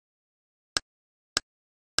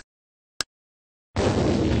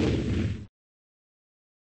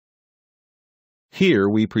Here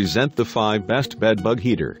we present the 5 best bed bug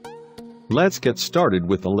heater. Let's get started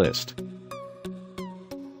with the list.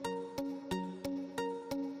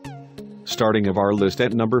 Starting of our list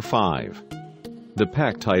at number 5. The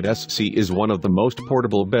Pactite SC is one of the most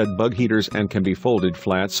portable bed bug heaters and can be folded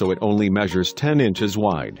flat so it only measures 10 inches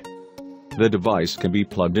wide. The device can be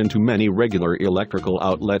plugged into many regular electrical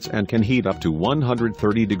outlets and can heat up to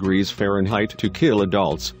 130 degrees Fahrenheit to kill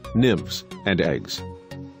adults, nymphs, and eggs.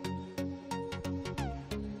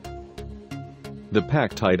 The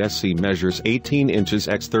Pactite SC measures 18 inches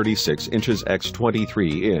x 36 inches x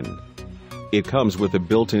 23 in. It comes with a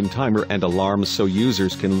built-in timer and alarms so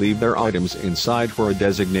users can leave their items inside for a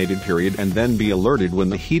designated period and then be alerted when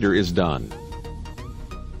the heater is done.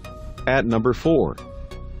 At number 4.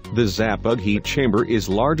 The ZapBug Heat Chamber is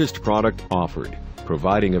largest product offered,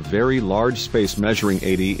 providing a very large space measuring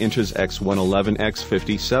 80 inches x 111 x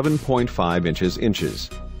 57.5 inches.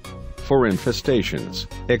 For infestations,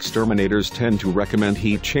 exterminators tend to recommend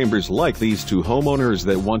heat chambers like these to homeowners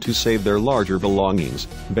that want to save their larger belongings,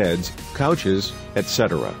 beds, couches,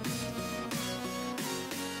 etc.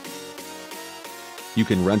 You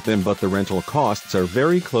can rent them, but the rental costs are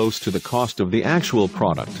very close to the cost of the actual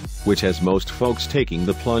product, which has most folks taking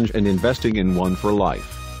the plunge and investing in one for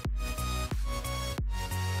life.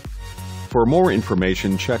 For more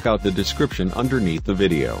information, check out the description underneath the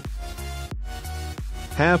video.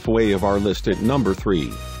 Halfway of our list at number 3.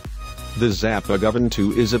 The ZapBug Oven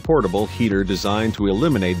 2 is a portable heater designed to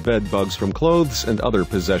eliminate bed bugs from clothes and other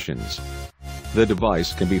possessions. The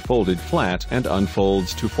device can be folded flat and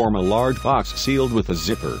unfolds to form a large box sealed with a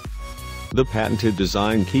zipper. The patented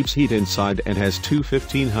design keeps heat inside and has two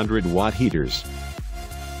 1500-watt heaters.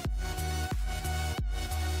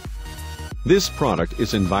 This product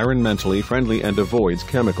is environmentally friendly and avoids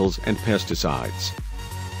chemicals and pesticides.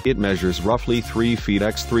 It measures roughly 3 feet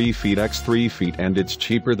x 3 feet x 3 feet and it's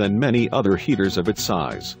cheaper than many other heaters of its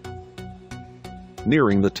size.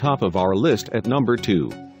 Nearing the top of our list at number 2.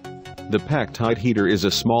 The Pactite heater is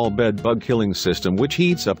a small bed bug killing system which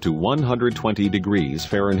heats up to 120 degrees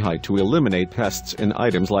Fahrenheit to eliminate pests in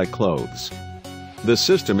items like clothes. The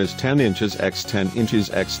system is 10 inches x 10 inches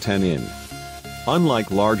x 10 in. Unlike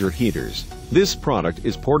larger heaters, this product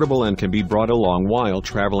is portable and can be brought along while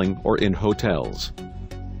traveling or in hotels.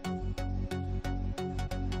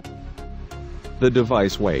 The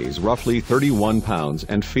device weighs roughly 31 pounds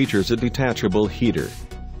and features a detachable heater.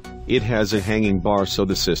 It has a hanging bar so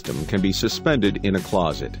the system can be suspended in a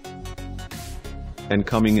closet. And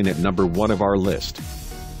coming in at number 1 of our list.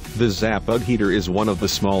 The ZapBug heater is one of the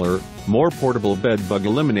smaller, more portable bed bug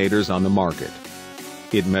eliminators on the market.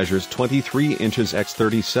 It measures 23 inches x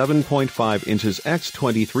 37.5 inches x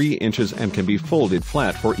 23 inches and can be folded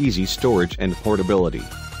flat for easy storage and portability.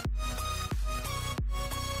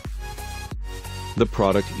 The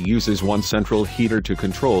product uses one central heater to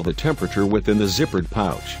control the temperature within the zippered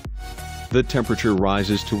pouch. The temperature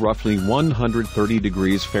rises to roughly 130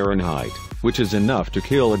 degrees Fahrenheit, which is enough to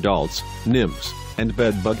kill adults, nymphs, and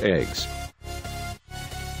bed bug eggs.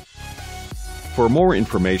 For more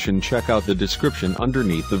information, check out the description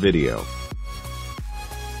underneath the video.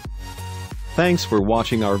 Thanks for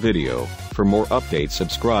watching our video. For more updates,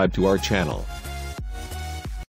 subscribe to our channel.